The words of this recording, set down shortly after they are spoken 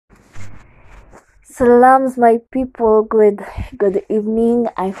Salams, my people. Good evening.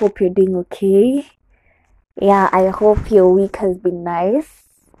 I hope you're doing okay. Yeah, I hope your week has been nice.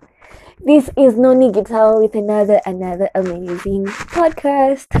 This is Noni Guitar with another amazing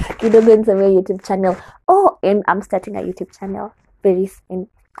podcast. Kidogo Nseme YouTube channel. Oh, and I'm starting a YouTube channel very soon.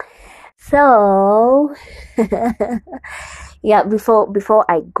 So yeah, before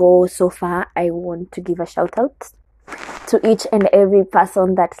I go so far, I want to give a shout out to each and every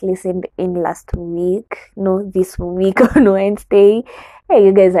person that listened in last week, no, this week on Wednesday. Hey,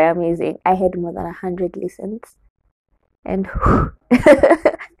 you guys are amazing. I had more than 100 listens, and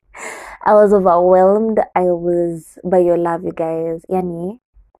I was overwhelmed. I was by your love, you guys. Yani,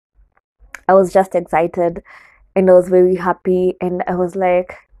 I was just excited, and I was very happy, and I was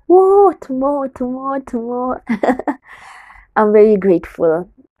like, whoa, tomorrow. I'm very grateful.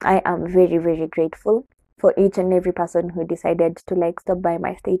 I am very grateful for each and every person who decided to stop by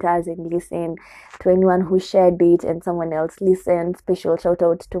my status and listen, to anyone who shared it and someone else listened. Special shout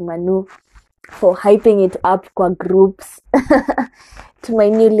out to Manu for hyping it up kwa groups. To my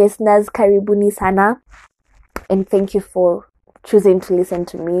new listeners, karibuni sana, and thank you for choosing to listen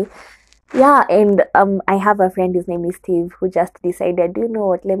to me. Yeah, and I have a friend, his name is Steve, who just decided, you know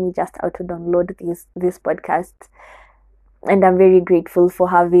what, let me just auto download this podcast. And I'm very grateful for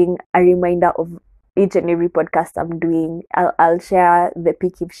having a reminder of each and every podcast I'm doing. I'll share the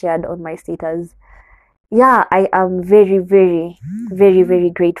pic you've shared on my status. Yeah, I am very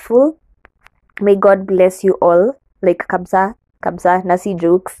grateful. May God bless you all. Like kabza, nasi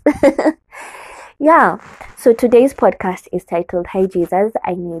jokes. Yeah, so today's podcast is titled, Hi Jesus,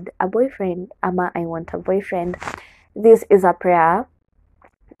 I need a boyfriend. Ama, I want a boyfriend. This is a prayer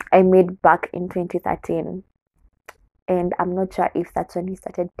I made back in 2013. And I'm not sure if that's when we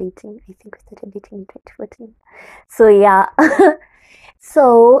started dating. I think we started dating in 2014. So yeah.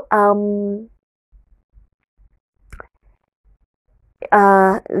 So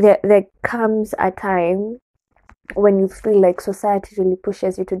there comes a time when you feel like society really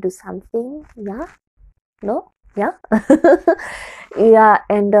pushes you to do something. Yeah? No? Yeah? Yeah,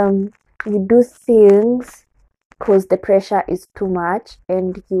 and you do things because the pressure is too much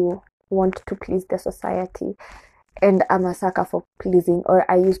and you want to please the society. And I'm a sucker for pleasing, or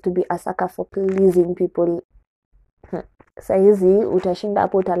I used to be a sucker for pleasing people. Saizi utashinda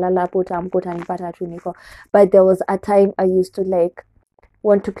hapo, utalala hapo, utaamka utanipata tu niko. But there was a time I used to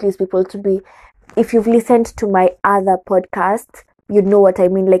want to please people, to be, if you've listened to my other podcast, you know what I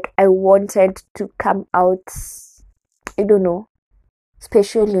mean. Like, I wanted to come out, I don't know,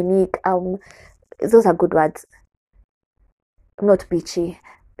 special, unique. Those are good words. Not bitchy.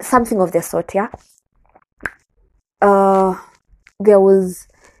 Something of the sort, yeah. There was,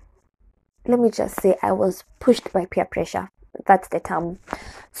 let me just say, I was pushed by peer pressure. That's the term.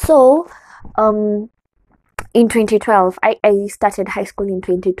 So, in 2012, I started high school in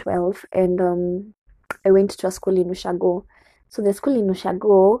 2012, and I went to a school in Ushago. So the school in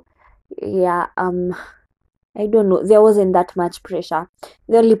Ushago, yeah, I don't know, there wasn't that much pressure.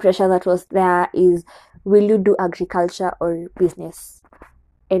 The only pressure that was there is, will you do agriculture or business?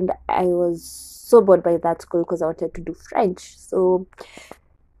 And I was so bored by that school because I wanted to do French. So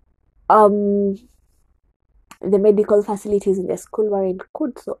the medical facilities in the school weren't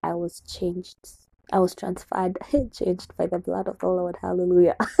good, so I was transferred, changed by the blood of the Lord,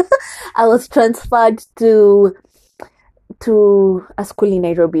 hallelujah. I was transferred to a school in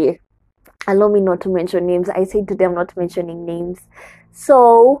Nairobi. Allow me not to mention names. I said to them not mentioning names.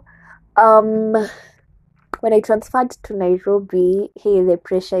 So when I transferred to Nairobi, hey, the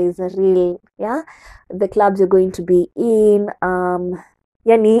pressure is real. Yeah, the clubs you're going to be in,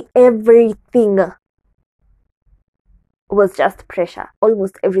 yani everything was just pressure.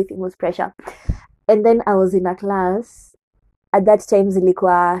 Almost everything was pressure. And then I was in a class. At that time,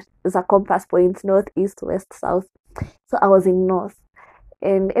 zilikuwa za compass points, north, east, west, south. So I was in north,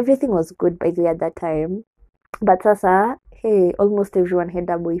 and everything was good by the way at that time. But sasa, hey, almost everyone had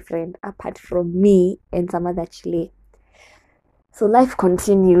a boyfriend apart from me and some other chile. So life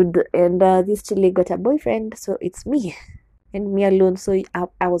continued, and this chile got a boyfriend, so it's me and me alone. So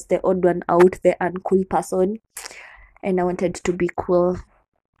I was the odd one out, the uncool person, and I wanted to be cool.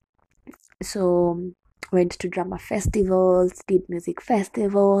 So went to drama festivals, did music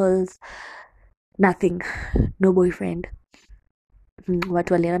festivals, nothing, no boyfriend.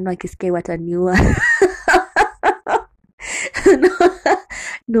 Watu waliona wakisikia wataniua.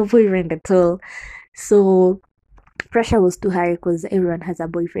 No boyfriend at all. So pressure was too high because everyone has a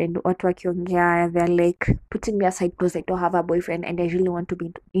boyfriend. Watu wakiongea, they're like putting me aside because I don't have a boyfriend and I really want to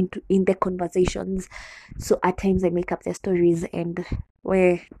be in the conversations. So at times I make up the stories and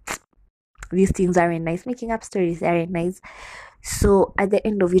where these things aren't nice. Making up stories aren't nice. So at the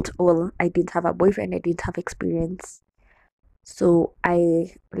end of it all, I didn't have a boyfriend, I didn't have experience. So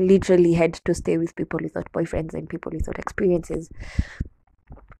I literally had to stay with people without boyfriends and people without experiences.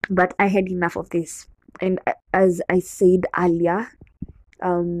 But I had enough of this. And as I said earlier,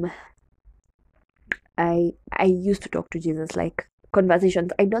 um I used to talk to Jesus, like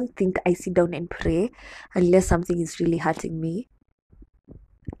conversations. I don't think I sit down and pray unless something is really hurting me.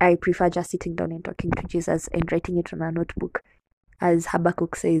 I prefer just sitting down and talking to Jesus and writing it on a notebook, as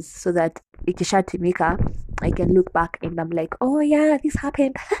Habakkuk says, so that ikishatimika, I can look back and I'm like, oh yeah, this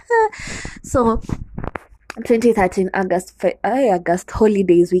happened. So 2013 August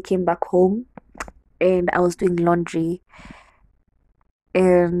holidays, we came back home and I was doing laundry,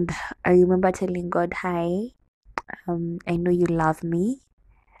 and I remember telling God, hi, I know you love me,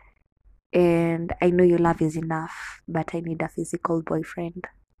 and I know your love is enough, but I need a physical boyfriend.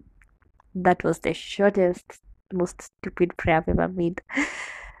 That was the shortest, most stupid prayer I've ever made.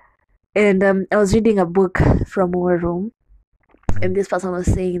 And I was reading a book from War Room, and this person was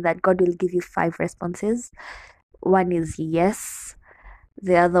saying that God will give you 5 responses. One is yes.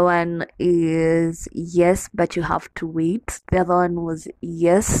 The other one is yes, but you have to wait. The other one was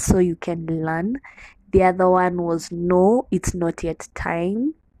yes, so you can learn. The other one was no, it's not yet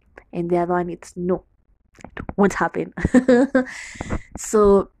time. And the other one, it's no, it won't happen.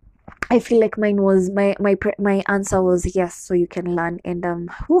 So I feel like mine was my answer was yes, so you can learn, and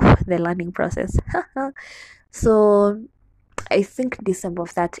the learning process. So I think December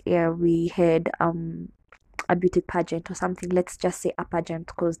of that year we had a beauty pageant or something. Let's just say a pageant,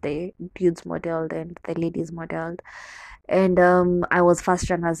 because the dudes modeled and the ladies modeled, and I was first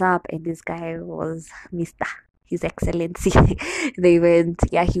runners up, and this guy was Mr. His Excellency. They went,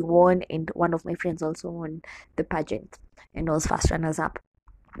 yeah, he won, and one of my friends also won the pageant and was first runners up.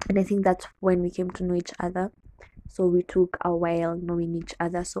 And I think that's when we came to know each other. So we took a while knowing each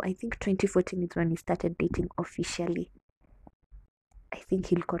other. So I think 2014 is when we started dating officially. I think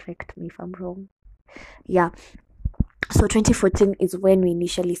he'll correct me if I'm wrong. Yeah. So 2014 is when we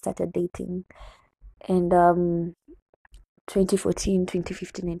initially started dating. And 2014,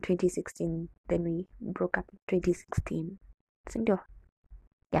 2015, and 2016, then we broke up in 2016. Sindio?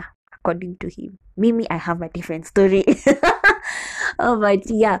 Yeah, according to him. Mimi, I have a different story. Oh, but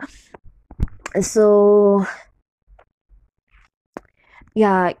yeah. So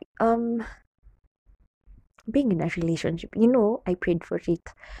yeah, being in a relationship, I prayed for it.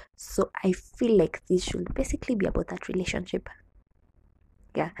 So I feel like this should basically be about that relationship.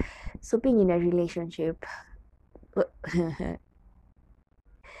 Yeah. So being in a relationship,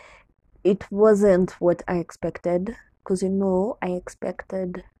 it wasn't what I expected, because I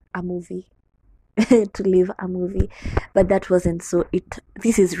expected a movie. To live a movie, but that wasn't so.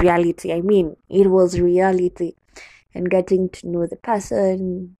 This is reality. I mean, it was reality. And getting to know the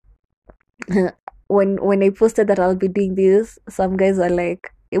person, when I posted that I'll be doing this, some guys are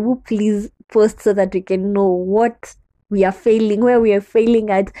like, please post so that we can know what we are failing, where we are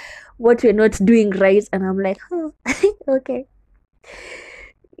failing at, what we're not doing right. And I'm like, okay.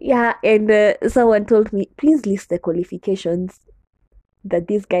 Yeah. And someone told me, please list the qualifications that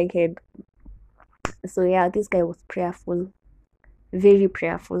this guy had. So yeah, this guy was prayerful, very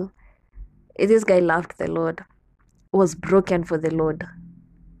prayerful. This guy loved the Lord, was broken for the Lord.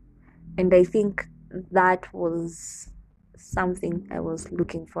 And I think that was something I was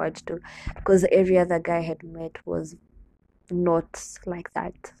looking forward to, because every other guy I had met was not like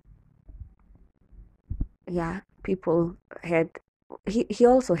that. Yeah, people had, he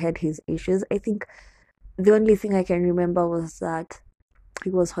also had his issues. I think the only thing I can remember was that he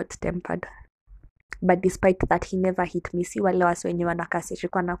was hot-tempered. But despite that, he never hit me. Si wale wasi wenye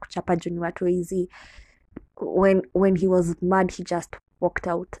wanakasirikwa na kuchapa juu ni watu easy. When he was mad, he just walked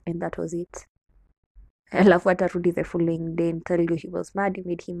out, and that was it. Alafu atarudi the following day and tell you he was mad, you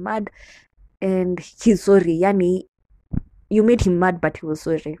made him mad, and he's sorry. Yani, you made him mad, but he was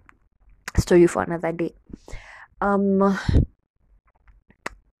sorry. Story for another day.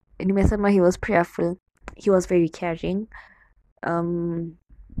 Nimesema he was prayerful. He was very caring.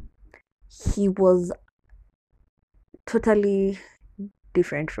 He was totally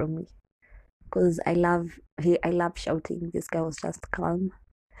different from me, because I love shouting. This guy was just calm.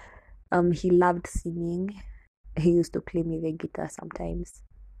 He loved singing. He used to play me the guitar sometimes,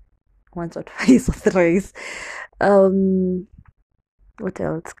 once or twice or thrice. What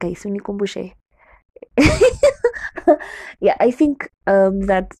else? Guys, unikumbushe. Yeah, I think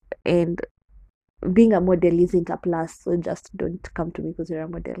that, and being a model isn't a plus, so just don't come to me because you're a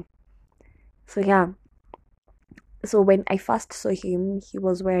model. So yeah, So when I first saw him, he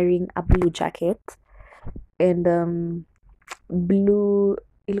was wearing a blue jacket and blue,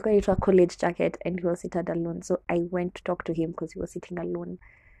 ilikuwa inaitwa college jacket, and he was seated alone. So I went to talk to him because he was sitting alone.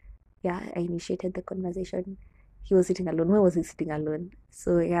 Yeah, I initiated the conversation. He was sitting alone. Why was he sitting alone?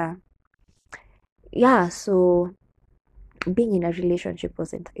 So yeah. So being in a relationship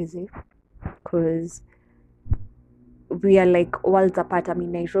wasn't easy because we are like worlds apart. I'm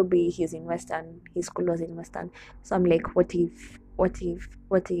in Nairobi, he's in Western, his school was in Western. So I'm like, what if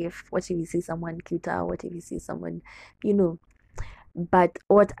you see someone cuter? What if you see someone, you know? But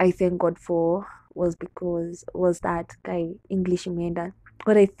what I thank God for was that guy English imeenda.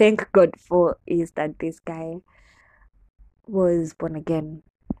 What I thank God for is that this guy was born again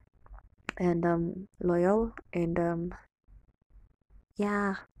and loyal and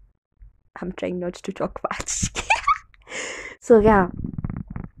yeah, I'm trying not to talk much. So yeah,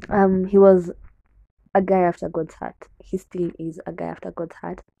 he was a guy after God's heart. He still is a guy after God's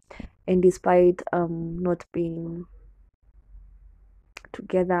heart, and despite not being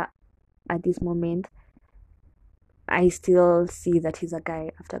together at this moment, I still see that he's a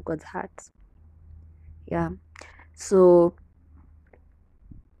guy after God's heart. Yeah. So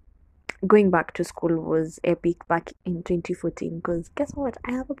going back to school was epic back in 2014 because guess what?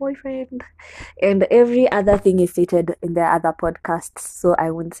 I have a boyfriend. And every other thing is stated in the other podcasts, so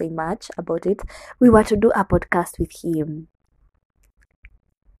I won't say much about it. We were to do a podcast with him.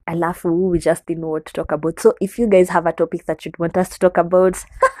 Alafu, we just didn't know what to talk about. So if you guys have a topic that you'd want us to talk about,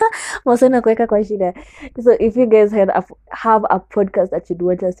 Mosona kuweka kwa shida. So if you guys have a podcast that you'd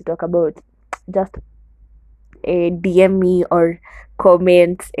want us to talk about, just DM me or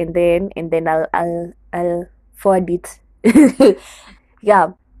comment, and then I'll forward it.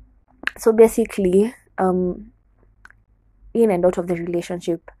 Yeah. So basically, in and out of the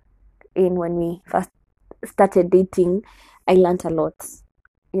relationship, when we first started dating, I learned a lot,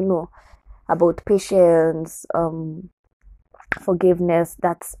 about patience, forgiveness.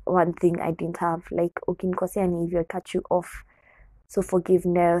 That's one thing I didn't have. Like, ukinikosea ni hivyo, cut you off. So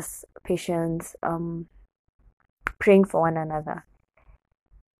forgiveness, patience, praying for one another.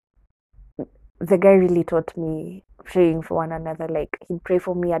 The guy really taught me praying for one another. Like, he'd pray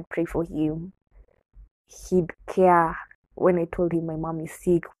for me, I'd pray for him. He'd care when I told him my mom is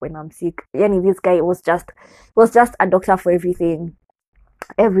sick, when I'm sick. Yani, this guy was just a doctor for everything,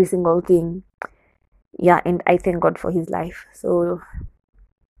 every single thing. Yeah, and I thank God for his life. So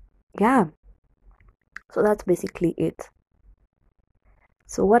yeah, so that's basically it.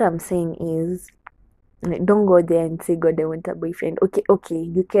 So what I'm saying is, don't go there and say, God, I want a boyfriend. Okay,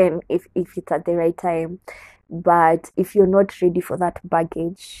 you can if it's at the right time, but if you're not ready for that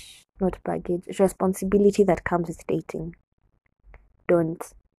responsibility that comes with dating, don't,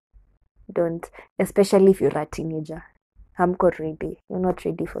 especially if you're a teenager. Hamko ready, you're not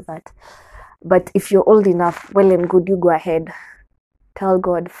ready for that. But if you're old enough, well and good, you go ahead. Tell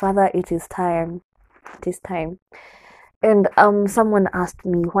God, Father, it is time. And someone asked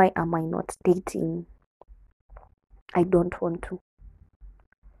me, why am I not dating? I don't want to.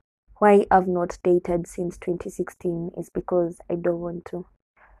 Why I've not dated since 2016 is because I don't want to.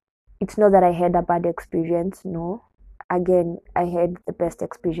 It's not that I had a bad experience, no. Again, I had the best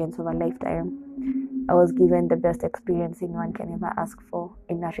experience of a lifetime. I was given the best experience anyone can ever ask for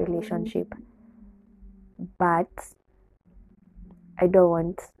in a relationship. But I don't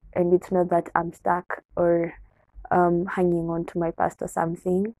want, and it's not that I'm stuck or hanging on to my past or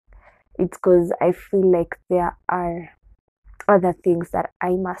something. It's because I feel like there are other things that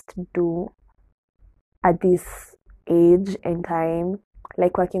I must do at this age and time,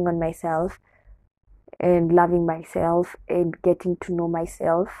 like working on myself and loving myself and getting to know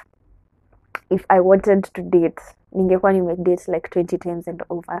myself. If I wanted to date, ningekuwa nimedate like 20 times and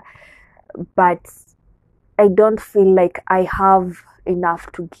over, but I don't feel like I have enough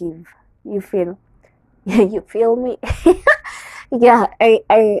to give. You feel? You feel me? Yeah,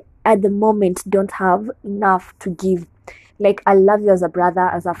 I at the moment don't have enough to give. Like, I love you as a brother,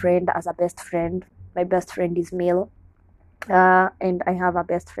 as a friend, as a best friend. My best friend is male, and I have a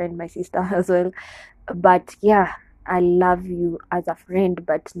best friend, my sister, as well. But yeah, I love you as a friend,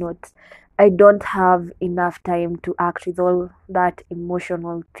 but I don't have enough time to act with all that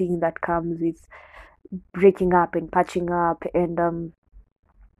emotional thing that comes with breaking up and patching up and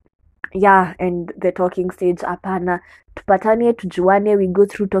and the talking stage. Hapana, tupatane, tujuane, we go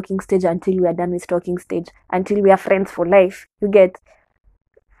through talking stage until we are done with talking stage, until we are friends for life. You get?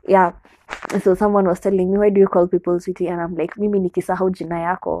 Yeah. So someone was telling me, why do you call people sweetie? And I'm like, mimi nikisahau jina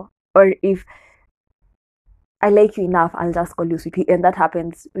yako, or if I like you enough, I'll just call you sweetie. And that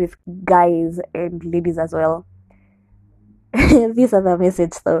happens with guys and ladies as well. This other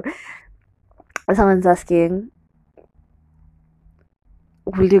message though. Someone's asking,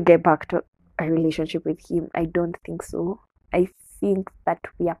 will you get back to a relationship with him? I don't think so. I think that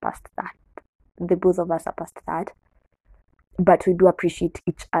we are past that. The both of us are past that. But we do appreciate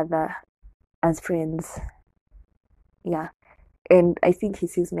each other as friends. Yeah. And I think he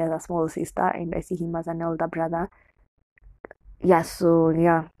sees me as a small sister and I see him as an elder brother. Yeah, so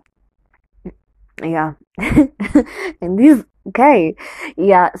yeah. Yeah. And this guy,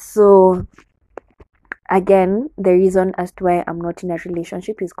 yeah, so again, the reason as to why I'm not in a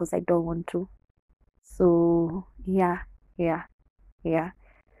relationship is because I don't want to. So yeah, yeah, yeah.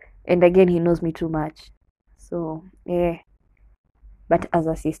 And again, he knows me too much. So yeah, but as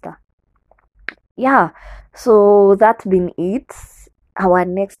a sister. Yeah. So that's been it. Our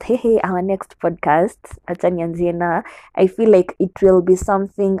next podcast, Achanianzie na, I feel like it will be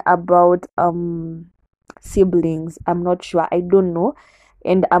something about siblings. I'm not sure. I don't know.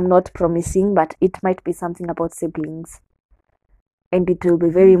 And I'm not promising, but it might be something about siblings. And it will be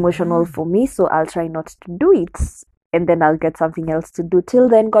very emotional for me, so I'll try not to do it. And then I'll get something else to do. Till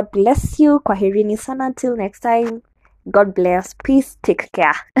then, God bless you. Kwaherini sana. Till next time. God bless. Peace. Take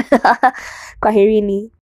care. Kwaherini.